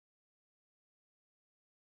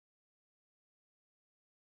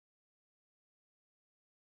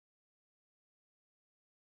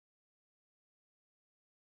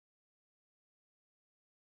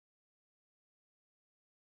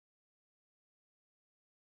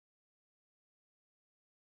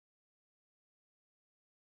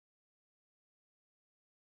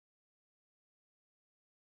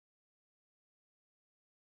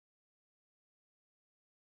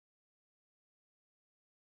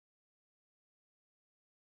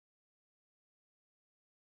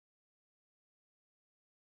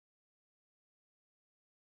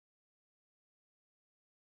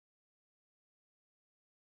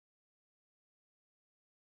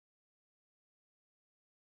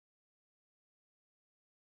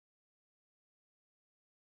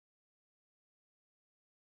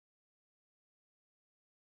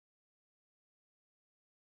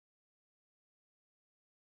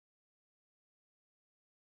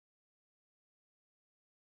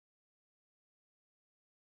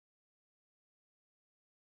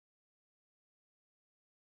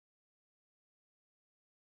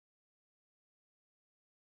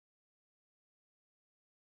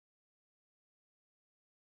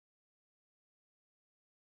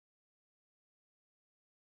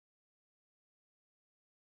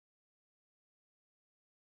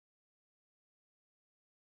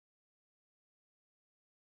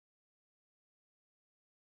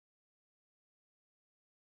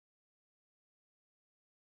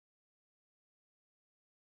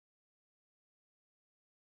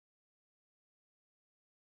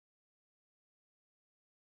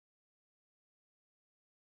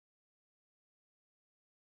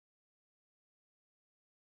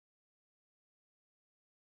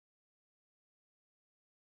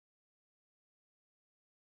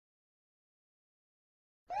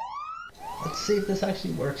Let's see if this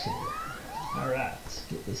actually works here. Alright, let's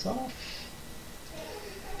get this off.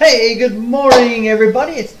 Hey, good morning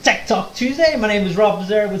everybody. It's Tech Talk Tuesday. My name is Rob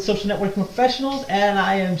Bazera with Social Networking Professionals, and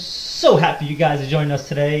I am so happy you guys are joining us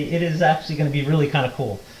today. It is actually going to be really kind of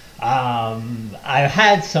cool. I've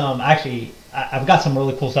got some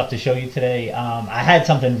really cool stuff to show you today. I had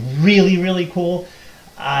something really cool.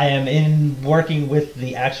 I am working with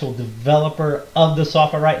the actual developer of the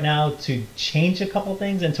software right now to change a couple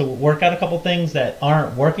things and to work out a couple things that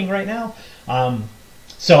aren't working right now.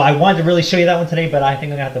 So I wanted to really show you that one today, but I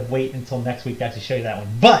think I'm gonna have to wait until next week to actually show you that one.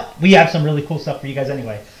 But we have some really cool stuff for you guys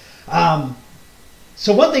anyway.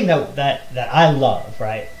 So one thing that I love,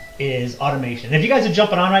 right, is automation. If you guys are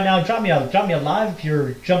jumping on right now, drop me a live. If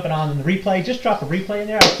you're jumping on the replay, just drop the replay in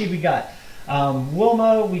there. I see we got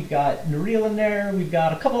Wilma, we've got Nareel in there, we've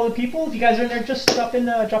got a couple other people. If you guys are in there, just drop a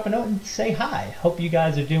note and say hi. Hope you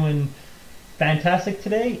guys are doing fantastic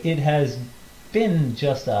today. It has been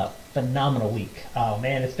just a phenomenal week. Oh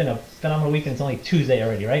man, it's been a phenomenal week, and it's only Tuesday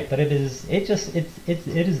already, right? But it is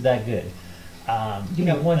that good. Give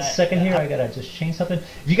me 1 second here. I gotta just change something.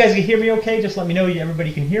 If you guys can hear me okay, just let me know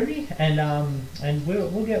everybody can hear me, and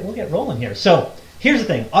we'll get rolling here. So here's the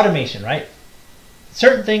thing: automation, right?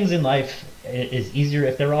 Certain things in life is easier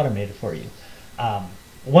if they're automated for you.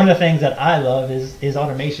 One of the things that I love is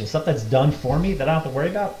automation, stuff that's done for me that I don't have to worry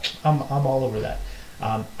about. I'm all over that.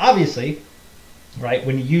 Obviously, right,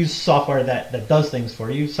 when you use software that does things for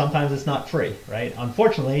you, sometimes it's not free, right?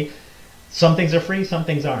 Unfortunately, some things are free, some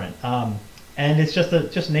things aren't. And it's just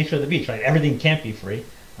the nature of the beast, right? Everything can't be free.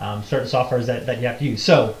 Certain softwares that you have to use.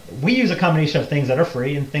 So we use a combination of things that are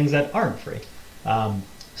free and things that aren't free.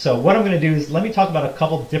 So what I'm going to do is let me talk about a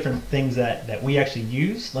couple different things that we actually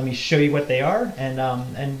use. Let me show you what they are,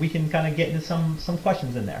 and we can kind of get into some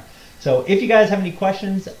questions in there. So if you guys have any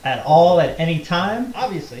questions at all at any time,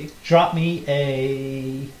 obviously drop me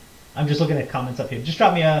a. I'm just looking at comments up here. Just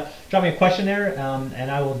drop me a question there, and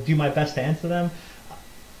I will do my best to answer them.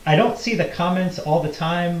 I don't see the comments all the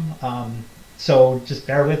time, so just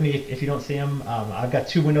bear with me if you don't see them. I've got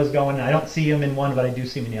two windows going, and I don't see them in one, but I do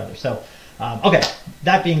see them in the other. So, okay.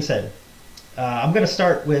 That being said, I'm going to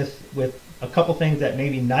start with a couple things that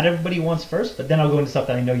maybe not everybody wants first, but then I'll go into stuff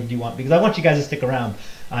that I know you do want, because I want you guys to stick around.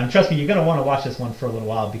 Trust me, you're going to want to watch this one for a little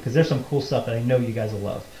while, because there's some cool stuff that I know you guys will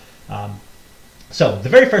love. So the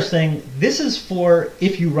very first thing, this is for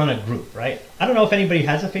if you run a group, right? I don't know if anybody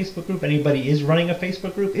has a Facebook group, anybody is running a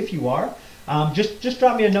Facebook group. If you are, just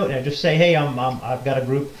drop me a note there. Just say, hey, I've got a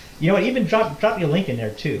group. You know what? Even drop me a link in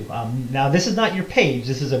there too. Now this is not your page.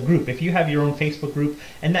 This is a group. If you have your own Facebook group,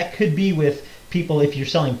 and that could be with people if you're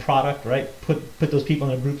selling product, right? Put those people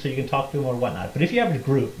in a group so you can talk to them or whatnot. But if you have a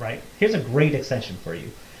group, right? Here's a great extension for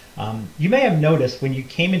you. You may have noticed when you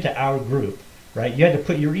came into our group, right? You had to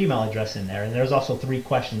put your email address in there, and there's also 3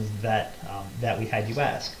 questions that we had you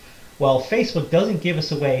ask. Well, Facebook doesn't give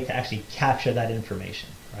us a way to actually capture that information,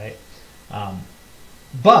 right?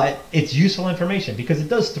 But it's useful information because it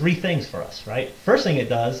does 3 things for us, right? First thing it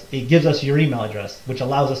does, it gives us your email address, which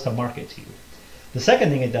allows us to market to you. The second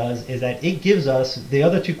thing it does is that it gives us, the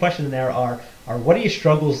other 2 questions in there are what are your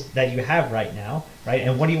struggles that you have right now, right?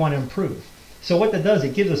 And what do you want to improve? So what that does,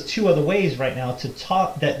 it gives us 2 other ways right now to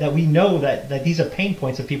talk that we know that these are pain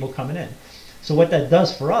points of people coming in. So what that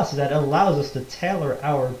does for us is that it allows us to tailor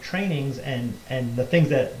our trainings and the things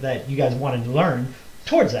that you guys want to learn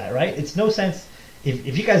towards that, right? It's no sense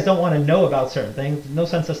if you guys don't want to know about certain things, no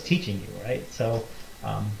sense us teaching you, right? So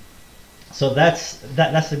that's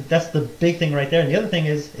the big thing right there. And the other thing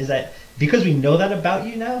is that because we know that about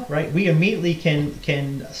you now, right? We immediately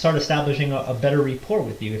can start establishing a better rapport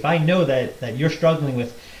with you. If I know that you're struggling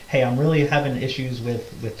with, hey, I'm really having issues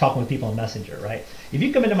with talking with people on Messenger, right? If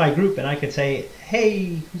you come into my group and I could say,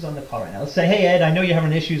 hey, who's on the call right now? Let's say, hey Ed, I know you're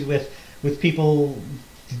having issues with people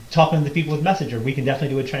talking to people with Messenger. We can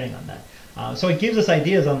definitely do a training on that. So it gives us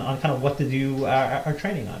ideas on kind of what to do our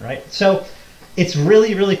training on, right? So it's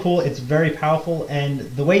really cool. It's very powerful, and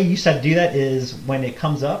the way you used to do that is when it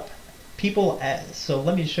comes up, people. So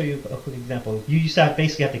let me show you a quick example. You used to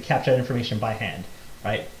basically have to capture that information by hand,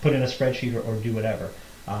 right? Put in a spreadsheet or do whatever.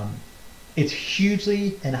 It's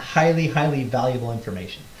hugely and highly valuable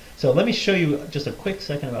information. So let me show you just a quick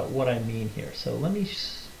second about what I mean here. So let me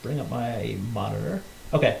bring up my monitor.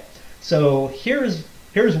 Okay, so here's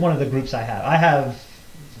one of the groups I have.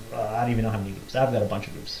 I don't even know how many groups. I've got a bunch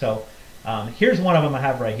of groups. So here's one of them I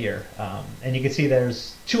have right here. And you can see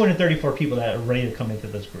there's 234 people that are ready to come into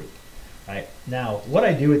this group. Right? Now, what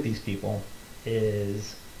I do with these people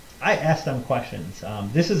is I ask them questions.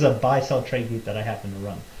 This is a buy-sell trade group that I happen to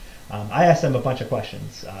run. I ask them a bunch of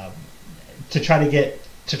questions to try to get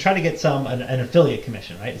to try to get an affiliate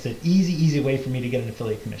commission, right? It's an easy way for me to get an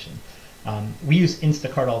affiliate commission. We use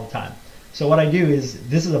Instacart all the time. So what I do is,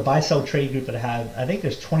 this is a buy-sell trade group that I have. I think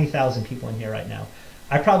there's 20,000 people in here right now.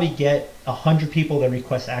 I probably get 100 people that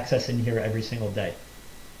request access in here every single day.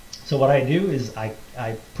 So what I do is I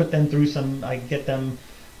put them through I get them,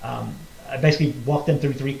 I basically walk them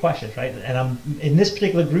through 3 questions, right? And I'm in this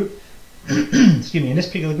particular group, excuse me, in this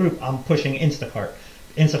particular group, I'm pushing Instacart.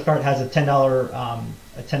 Instacart has a $10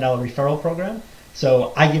 referral program.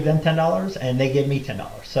 So I give them $10 and they give me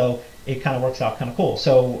 $10. So it kind of works out kind of cool.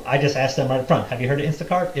 So I just asked them right up front, have you heard of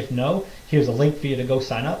Instacart? If no, here's a link for you to go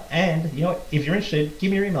sign up. And you know what, if you're interested,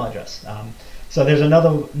 give me your email address. So there's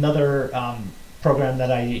another program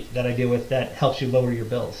that I deal with that helps you lower your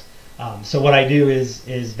bills. So what I do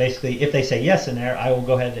is basically, if they say yes in there, I will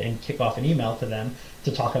go ahead and kick off an email to them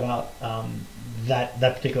to talk about that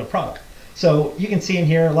particular product. So you can see in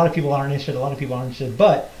here, a lot of people aren't interested, a lot of people aren't interested,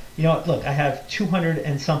 but you know, look, I have 200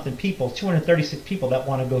 and something people, 236 people that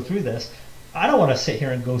want to go through this. I don't want to sit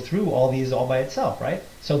here and go through all these all by itself, right?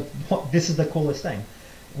 So this is the coolest thing.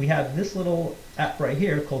 We have this little app right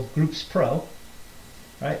here called Groups Pro,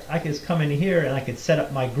 right? I could just come in here and I could set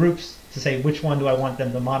up my groups to say which one do I want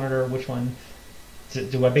them to monitor, which one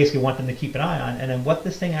do I basically want them to keep an eye on. And then what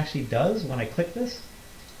this thing actually does when I click this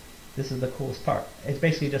is the coolest part. It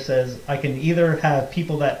basically just says I can either have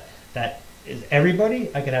people that is everybody.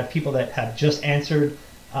 I could have people that have just answered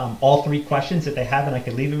all 3 questions that they have, and I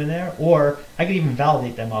could leave them in there, or I could even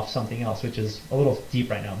validate them off something else, which is a little deep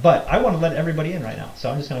right now. But I want to let everybody in right now, so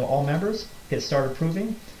I'm just going to go all members, hit start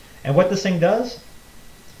approving, and what this thing does,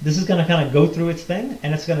 this is going to kind of go through its thing,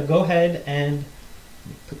 and it's going to go ahead and let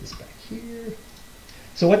me put this back here.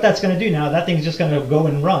 So what that's going to do now, that thing's just going to go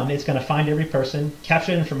and run. It's going to find every person,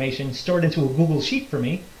 capture information, store it into a Google Sheet for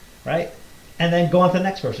me, right? And then go on to the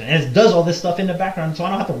next person. And it does all this stuff in the background, so I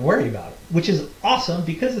don't have to worry about it, which is awesome,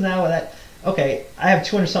 because now that, okay, I have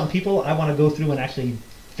 200 something people, I want to go through and actually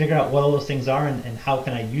figure out what all those things are and how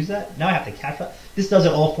can I use that. Now I have to capture that. This does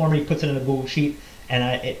it all for me, puts it in a Google Sheet,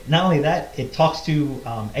 and not only that, it talks to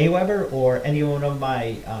Aweber or any one of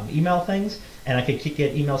my email things, and I could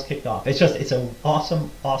get emails kicked off. It's an awesome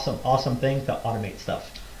thing to automate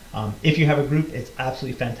stuff. If you have a group, it's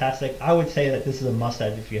absolutely fantastic. I would say that this is a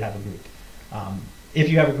must-have if you have a group. If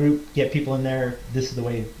you have a group, get people in there. This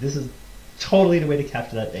is totally the way to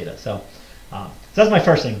capture that data. So that's my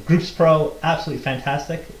first thing. Groups Pro, absolutely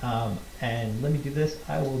fantastic. And let me do this.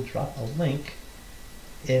 I will drop a link,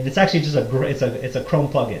 and it's actually just it's a Chrome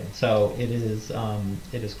plugin. So it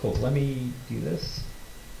is cool. Let me do this.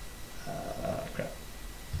 Crap.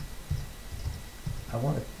 I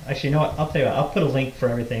want to actually, you know what? I'll tell you what. I'll put a link for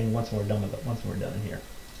everything once we're done with it. Once we're done in here.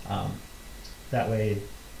 That way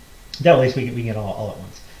at least we can get all at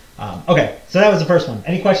once. Okay, so that was the first one.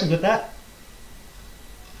 Any questions with that?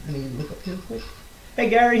 Let me look up here quick. Hey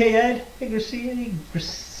Gary, hey Ed, hey Graciela,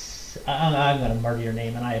 I'm going to murder your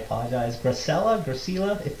name and I apologize.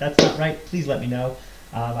 Gracila, if that's not right, please let me know.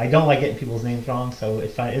 I don't like getting people's names wrong, so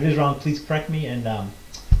if it is wrong, please correct me, and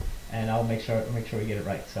I'll make sure we get it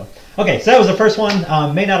right. So okay, so that was the first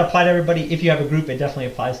one. May not apply to everybody. If you have a group, it definitely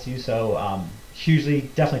applies to you, so hugely,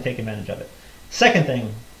 definitely take advantage of it. Second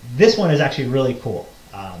thing, this one is actually really cool.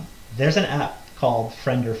 There's an app called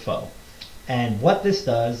Friend or Foe. And what this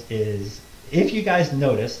does is, if you guys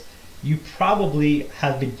notice, you probably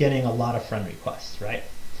have been getting a lot of friend requests, right?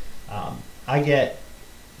 I get,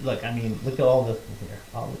 look at all the, here,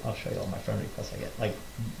 I'll show you all my friend requests I get. Like,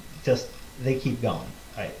 just, they keep going,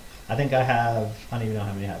 right? I think I don't even know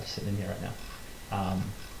how many I have sitting in here right now.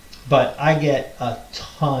 But I get a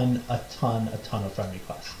ton of friend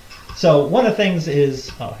requests. So one of the things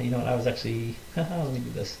is, oh, you know what, I was actually, let me do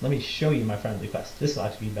this. Let me show you my friend requests. This will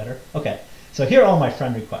actually be better. Okay, so here are all my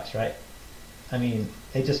friend requests, right? I mean,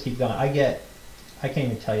 they just keep going. I can't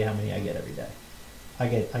even tell you how many I get every day. I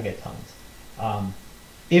get tons.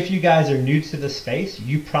 If you guys are new to the space,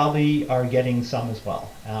 you probably are getting some as well.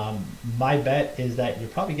 My bet is that you're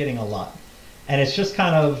probably getting a lot. And it's just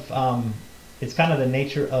kind of, it's kind of the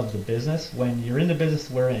nature of the business. When you're in the business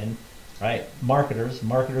we're in, right? Marketers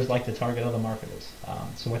like to target other marketers.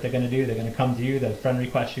 So what they're going to do, they're going to come to you, they'll friend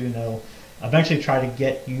request you, and they'll eventually try to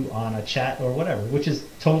get you on a chat or whatever, which is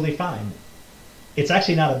totally fine. It's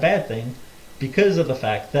actually not a bad thing, because of the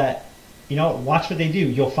fact that, you know, watch what they do.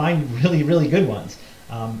 You'll find really, really good ones.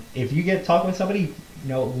 If you get talking with somebody, you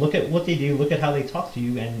know, look at what they do, look at how they talk to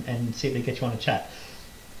you, and see if they get you on a chat.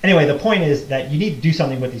 Anyway, the point is that you need to do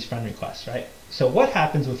something with these friend requests, right? So what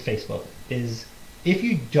happens with Facebook is, if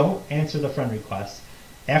you don't answer the friend requests,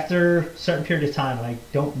 after a certain period of time, and I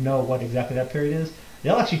don't know what exactly that period is,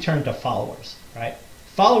 they'll actually turn to followers, right?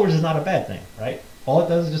 followers is not a bad thing, right? All it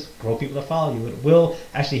does is just grow people to follow you. It will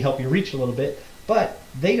actually help you reach a little bit, but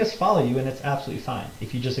they just follow you, and it's absolutely fine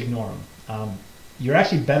if you just ignore them. You're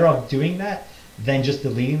actually better off doing that than just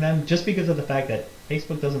deleting them, just because of the fact that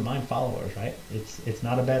Facebook doesn't mind followers, right? It's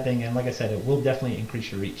not a bad thing, and like I said, it will definitely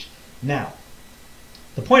increase your reach. Now,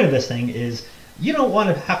 the point of this thing is you don't want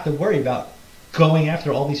to have to worry about going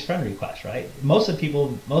after all these friend requests, right? Most of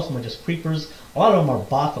them are just creepers. A lot of them are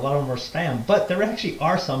bots, a lot of them are spam, but there actually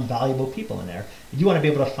are some valuable people in there. You want to be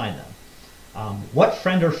able to find them. What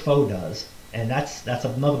Friend or Foe does, and that's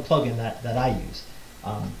another plugin that I use.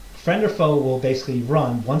 Friend or Foe will basically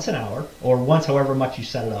run once an hour, or once however much you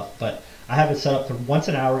set it up, but I have it set up for once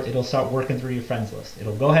an hour. It'll start working through your friends list.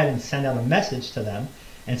 It'll go ahead and send out a message to them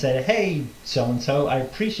and say, hey, so-and-so, I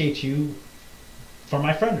appreciate you for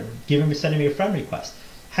my friend, or sending me a friend request.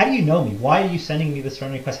 How do you know me? Why are you sending me this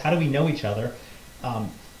friend request? How do we know each other?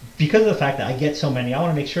 Because of the fact that I get so many, I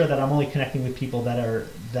want to make sure that I'm only connecting with people that are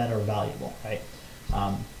valuable, right?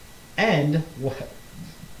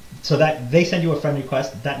 So that they send you a friend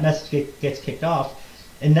request, that message gets kicked off,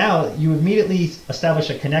 and now you immediately establish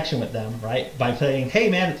a connection with them, right? By saying, hey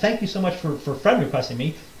man, thank you so much for friend requesting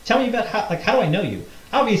me. Tell me about how do I know you?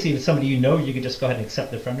 Obviously, if it's somebody you know, you can just go ahead and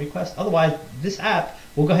accept the friend request. Otherwise, this app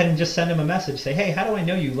will go ahead and just send them a message, say, hey, how do I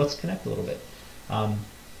know you? Let's connect a little bit.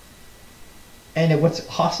 And what's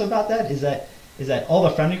awesome about that is that all the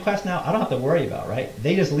friend requests now, I don't have to worry about, right?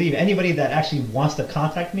 They just leave. Anybody that actually wants to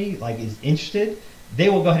contact me, like is interested, they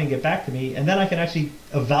will go ahead and get back to me, and then I can actually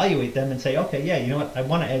evaluate them and say, okay, yeah, you know what, I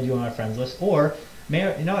want to add you on my friends list, or,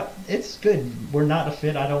 Mayor, you know what, it's good, we're not a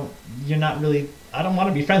fit, I don't want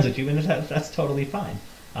to be friends with you, and that's totally fine.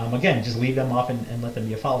 Again, just leave them off and let them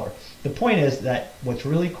be a follower. The point is that what's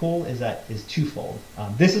really cool is twofold.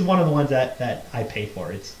 This is one of the ones that I pay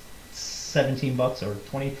for. It's $17 or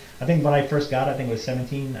 20. I think when I first got it, I think it was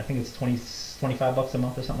 17. I think it's 25 bucks a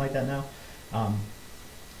month or something like that now.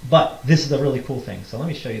 But this is a really cool thing. So let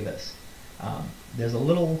me show you this. There's a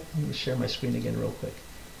little. Let me share my screen again real quick.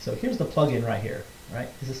 So here's the plugin right here. Right,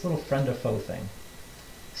 is this little Friend or Foe thing.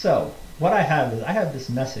 So what I have is I have this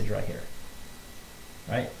message right here.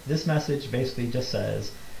 Right, this message basically just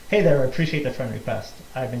says, hey there, I appreciate the friend request.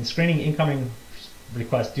 I've been screening incoming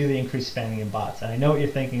requests due to the increased spamming and bots. And I know what you're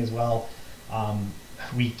thinking as well.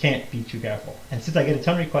 We can't be too careful. And since I get a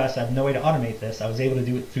ton of requests, I have no way to automate this. I was able to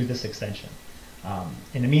do it through this extension.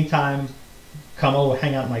 In the meantime, come over,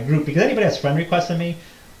 hang out in my group, because anybody has friend requests in me,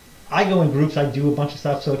 I go in groups, I do a bunch of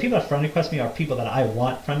stuff. So if people that friend request me are people that I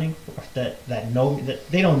want friending, that know me, that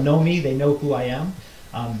they don't know me, they know who I am.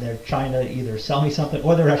 They're trying to either sell me something,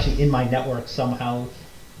 or they're actually in my network somehow,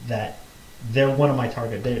 that they're one of my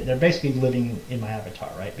target. They're basically living in my avatar,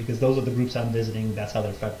 right? Because those are the groups I'm visiting. That's how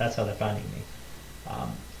they're finding me.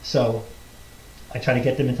 So I try to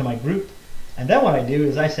get them into my group, and then what I do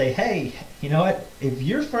is I say, hey, you know what? If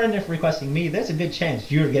you're friend requesting me, there's a good chance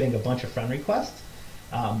you're getting a bunch of friend requests.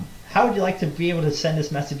 How would you like to be able to send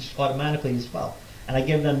this message automatically as well? And I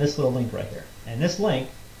give them this little link right here. And this link,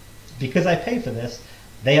 because I pay for this,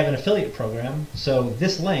 they have an affiliate program. So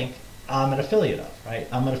this link, I'm an affiliate of, right?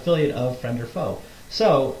 I'm an affiliate of Friend or Foe.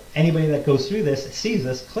 So anybody that goes through this, sees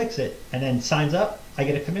this, clicks it, and then signs up, I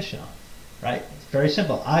get a commission on, right? It's very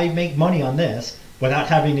simple. I make money on this without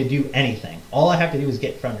having to do anything. All I have to do is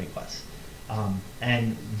get friend requests.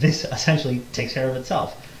 And this essentially takes care of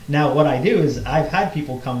itself. Now what I do is I've had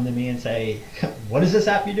people come to me and say, what is this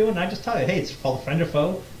app you're doing? And I just tell you, hey, it's called Friend or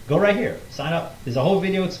Foe. Go right here, sign up. There's a whole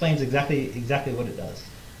video explains exactly what it does.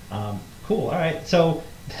 Cool, all right. So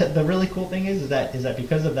the really cool thing is that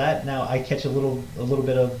because of that, now I catch a little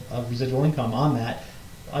bit of residual income on that,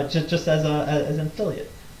 just as an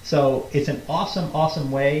affiliate. So it's an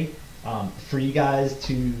awesome way for you guys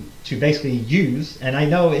to basically use. And I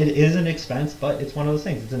know it is an expense, but it's one of those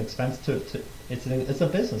things. It's an expense it's a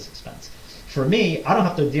business expense. For me, I don't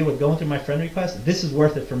have to deal with going through my friend request. This is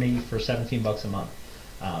worth it for me for $17 a month.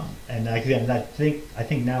 And again, I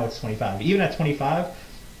think now it's 25. Even at 25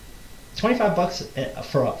 bucks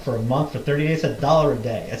for a month, for 30 days, $1 a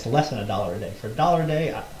day. It's less than $1 a day. For $1 a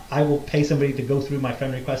day, I will pay somebody to go through my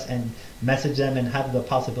friend requests and message them and have the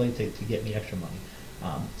possibility to get me extra money.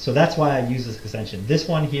 So that's why I use this extension. This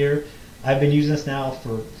one here, I've been using this now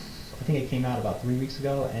for, I think it came out about 3 weeks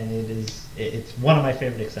ago, and it's one of my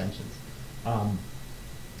favorite extensions.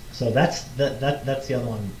 So that's the other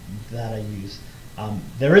one that I use.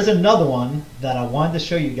 There is another one that I wanted to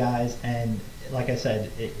show you guys, and like I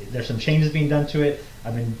said, there's some changes being done to it.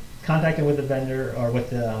 I've been contacting with the vendor or with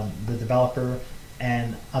the developer,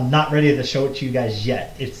 and I'm not ready to show it to you guys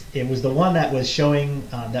yet. It was the one that was showing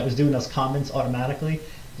that was doing those comments automatically.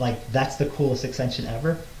 like that's the coolest extension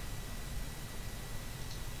ever.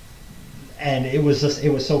 And it was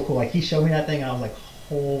so cool. Like he showed me that thing, and I was like,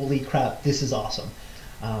 holy crap, this is awesome.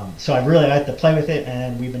 So I really like to play with it,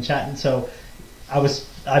 and we've been chatting. So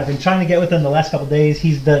I've been trying to get with him the last couple of days.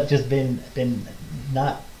 He's just been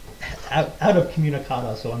not out of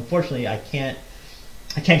communicado. So unfortunately, I can't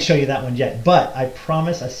show you that one yet. But I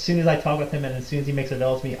promise, as soon as I talk with him and as soon as he makes it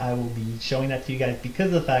available to me, I will be showing that to you guys, because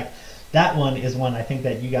of the fact that one is one I think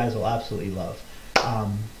that you guys will absolutely love.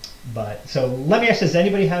 But so let me ask this: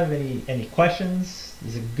 anybody have any questions?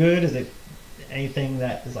 Is it good? Is it anything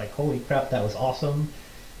that is like, holy crap, that was awesome?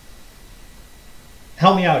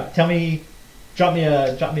 Help me out. Tell me. Drop me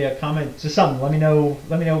a comment, just something. Let me know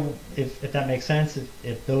if that makes sense.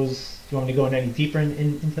 If those, do you want me to go any deeper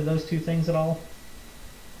into those two things at all?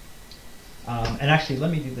 And actually,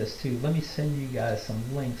 let me do this too. Let me send you guys some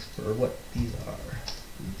links for what these are.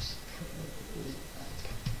 Oops.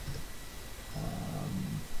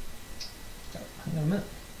 Hang on a minute.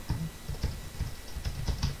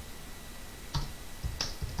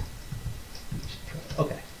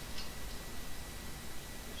 Okay.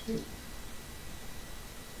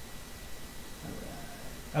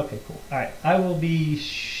 Okay, cool. All right, I will be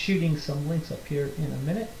shooting some links up here in a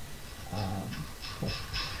minute. Cool.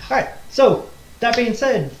 All right, so that being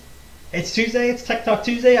said, it's Tuesday. It's Tech Talk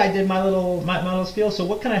Tuesday. I did my little spiel. So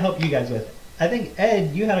what can I help you guys with? I think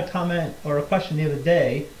Ed, you had a comment or a question the other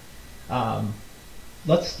day.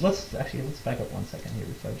 Let's back up 1 second here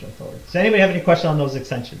before I jump forward. Does anybody have any question on those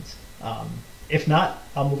extensions? If not,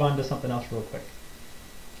 I'll move on to something else real quick.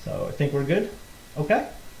 So I think we're good. Okay.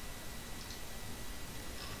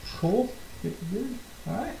 Cool. Good.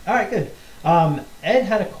 All right, good. Ed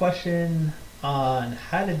had a question on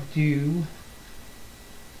how to do.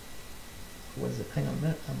 What is it? Hang on a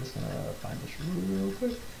minute. I'm just gonna find this real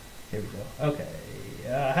quick. Here we go. Okay.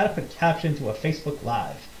 How to put caption to a Facebook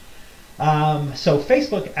Live. So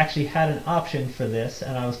Facebook actually had an option for this,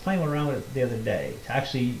 and I was playing around with it the other day to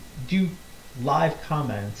actually do live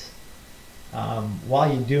comments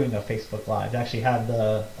while you're doing a Facebook Live. To actually have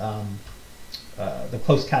the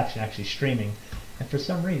closed caption actually streaming, and for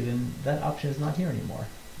some reason that option is not here anymore.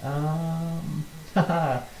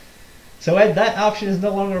 So Ed, that option is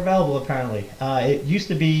no longer available apparently. It used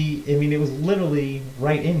to be, I mean, it was literally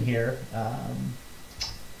right in here.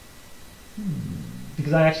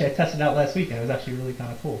 Because I tested it out last week and it was actually really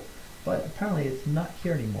kind of cool. But apparently it's not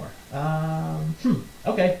here anymore.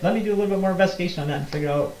 Okay, let me do a little bit more investigation on that and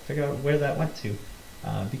figure out where that went to,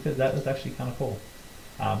 because that was actually kind of cool.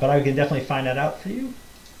 But I can definitely find that out for you,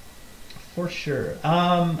 for sure.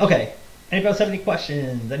 Okay, anybody else have any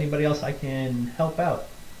questions? Anybody else I can help out?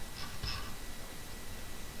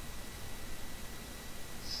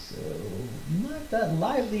 So, not that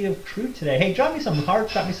lively of crew today. Hey, drop me some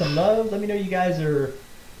hearts, drop me some love. Let me know you guys are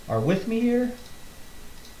with me here.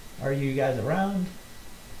 Are you guys around?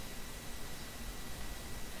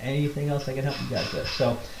 Anything else I can help you guys with?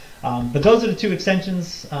 So, but those are the two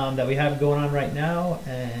extensions that we have going on right now,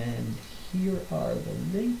 and here are the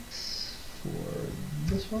links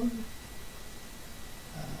for this one.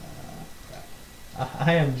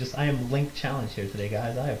 I am link challenged here today,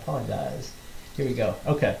 guys. I apologize. Here we go.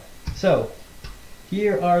 Okay, so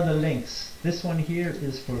here are the links. This one here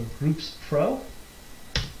is for Groups Pro,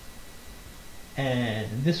 and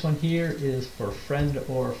this one here is for Friend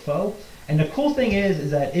or Foe. And the cool thing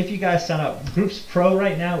is that if you guys sign up, Groups Pro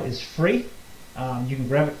right now is free. You can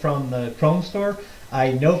grab it from the Chrome store.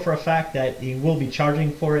 I know for a fact that you will be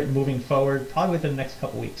charging for it moving forward, probably within the next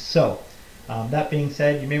couple weeks. So that being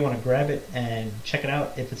said, you may want to grab it and check it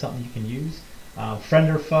out if it's something you can use. Friend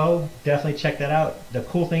or Foe, definitely check that out. The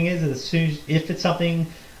cool thing is as soon as, if it's something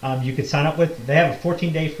you could sign up with, they have a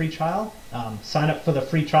 14-day free trial. Sign up for the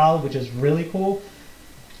free trial, which is really cool.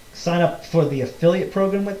 Sign up for the affiliate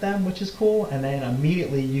program with them, which is cool, and then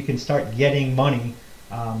immediately you can start getting money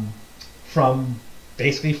from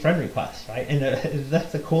basically friend requests, right? And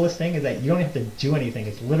that's the coolest thing, is that you don't have to do anything.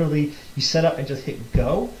 It's literally you set up and just hit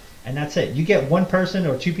go, and that's it. You get one person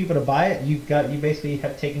or two people to buy it, you basically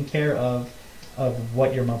have taken care of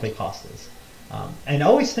what your monthly cost is. And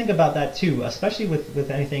always think about that too, especially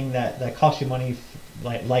with anything that costs you money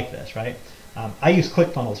like this, right? I use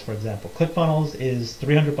ClickFunnels, for example. ClickFunnels is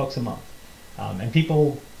 $300 a month, and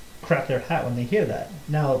people crap their hat when they hear that.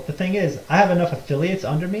 Now the thing is, I have enough affiliates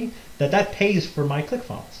under me that pays for my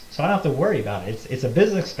ClickFunnels, so I don't have to worry about it. It's a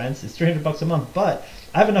business expense. It's $300 a month, but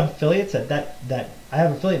I have enough affiliates that I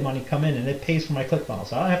have affiliate money come in and it pays for my ClickFunnels,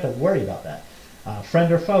 so I don't have to worry about that.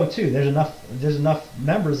 Friend or Foe too. There's enough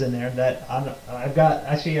members in there that I've got.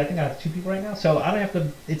 Actually, I think I have 2 people right now, so I don't have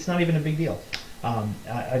to. It's not even a big deal.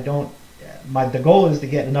 I don't. The goal is to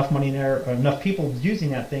get enough money in there or enough people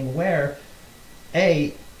using that thing where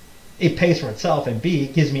A, it pays for itself, and B,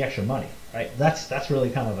 it gives me extra money. Right? That's really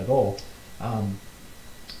kind of the goal.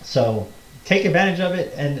 So take advantage of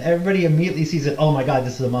it, and everybody immediately sees it. Oh my God,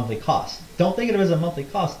 this is a monthly cost. Don't think of it as a monthly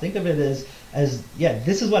cost. Think of it as yeah,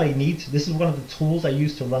 this is what I need. This is one of the tools I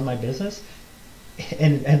use to run my business.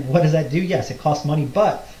 And what does that do? Yes, it costs money,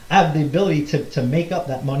 but I have the ability to make up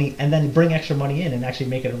that money and then bring extra money in and actually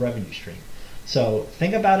make it a revenue stream. So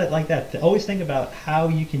think about it like that. Always think about how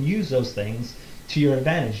you can use those things to your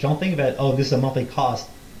advantage. Don't think about, oh, this is a monthly cost.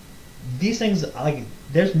 These things, like,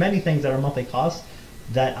 there's many things that are monthly costs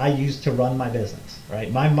that I use to run my business,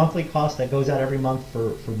 right? My monthly cost that goes out every month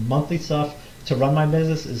for monthly stuff to run my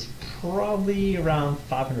business is probably around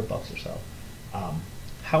 $500 or so.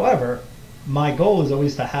 However, my goal is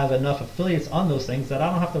always to have enough affiliates on those things that I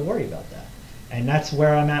don't have to worry about that. And that's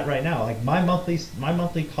where I'm at right now. Like my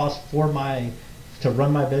monthly cost to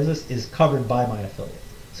run my business is covered by my affiliate.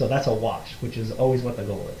 So that's a wash, which is always what the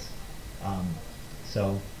goal is.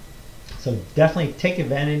 So definitely take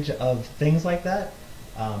advantage of things like that.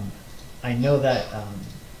 I know that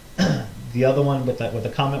the other one with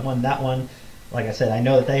the comment one, that one, like I said, I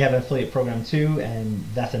know that they have an affiliate program too, and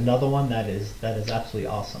that's another one that is absolutely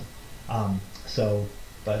awesome.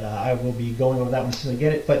 But I will be going over that one as soon as I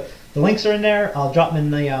get it. But the links are in there. I'll drop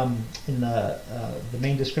them in the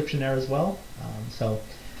main description there as well. So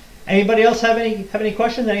anybody else have any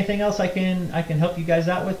questions? Anything else I can help you guys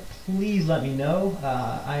out with? Please let me know.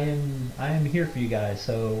 I am here for you guys.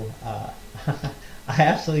 So I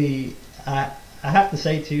have to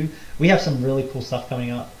say too, we have some really cool stuff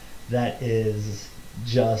coming up that is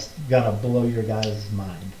just gonna blow your guys'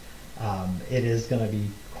 mind. It is gonna be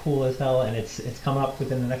cool as hell, and it's coming up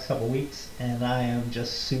within the next couple of weeks, and I am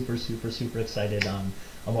just super excited on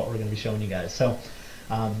what we're going to be showing you guys. So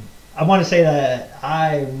I want to say that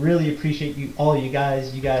I really appreciate all you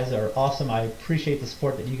guys. You guys are awesome. I appreciate the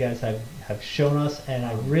support that you guys have shown us, and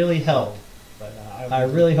I really hope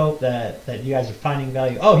that you guys are finding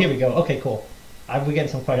value. Oh, here we go. Okay, cool. We're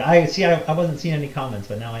getting some questions. I wasn't seeing any comments,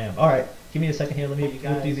 but now I am. All right, give me a second here. Let me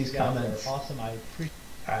go through these comments. Awesome. I appreciate.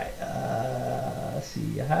 All right, let's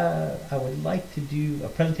see. I would like to do a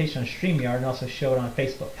presentation on StreamYard and also show it on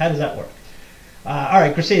Facebook. How does that work? All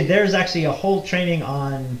right, Crusade, there's actually a whole training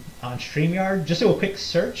on StreamYard. Just do a quick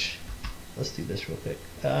search. Let's do this real quick.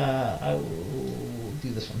 I will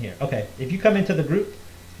do this one here. Okay, if you come into the group,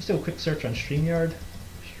 just do a quick search on StreamYard.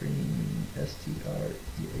 StreamYard.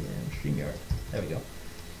 There we go.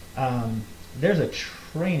 There's a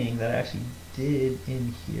training that I actually did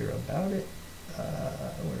in here about it.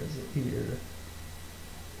 Where is it here?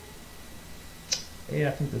 Yeah,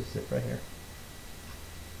 I think this is it right here.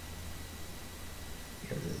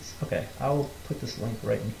 Here it is. Okay, I'll put this link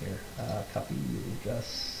right in here. Copy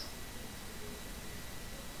address.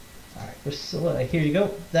 All right, Priscilla, here you go.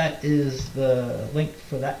 That is the link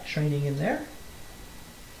for that training in there.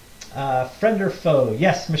 Friend or foe?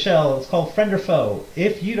 Yes, Michelle, it's called Friend or Foe.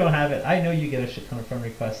 If you don't have it, I know you get a shit ton of friend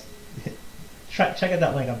requests. Check out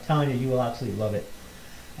that link. I'm telling you, you will absolutely love it.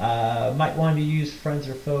 Might want to use friends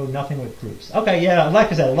or foe, nothing with groups. Okay, yeah, like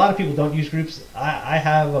I said, a lot of people don't use groups. I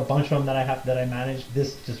have a bunch of them that I manage.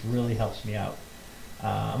 This just really helps me out.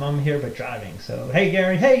 I'm here but driving. So hey,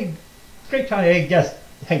 Gary, hey, great time. Hey, yes,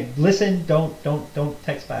 hey, listen, don't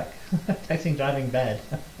text back. Texting driving bad.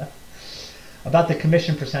 About the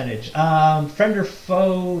commission percentage, friend or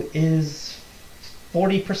foe is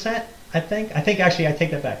 40%. I think actually I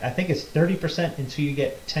take that back. I think it's 30% until you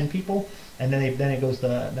get 10 people, and then it goes to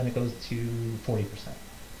 40%.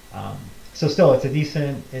 So still,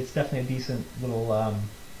 it's definitely a decent little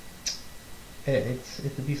it's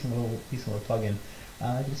a decent little plugin.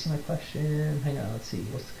 Did you see my question? Hang on, let's see.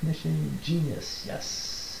 What's the commission? Genius.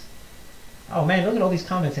 Yes. Oh man, look at all these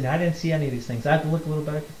comments in here. I didn't see any of these things. I have to look a little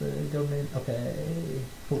back at the domain. Okay.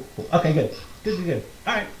 Cool. Okay, good.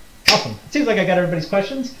 All right. Awesome. It seems like I got everybody's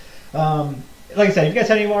questions. Like I said, if you guys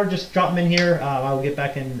have any more, just drop them in here. I will get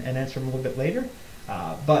back and answer them a little bit later.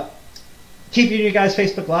 But keep doing you guys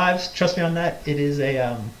Facebook Lives. Trust me on that. It is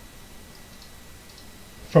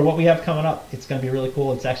for what we have coming up, it's going to be really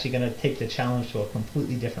cool. It's actually going to take the challenge to a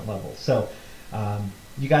completely different level. So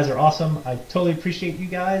you guys are awesome. I totally appreciate you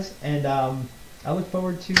guys, and I look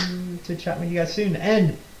forward to chatting with you guys soon.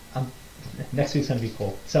 And next week's going to be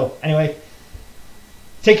cool. So anyway,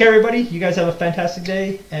 take care, everybody. You guys have a fantastic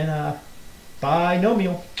day, and bye, no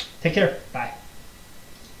meal. Take care. Bye.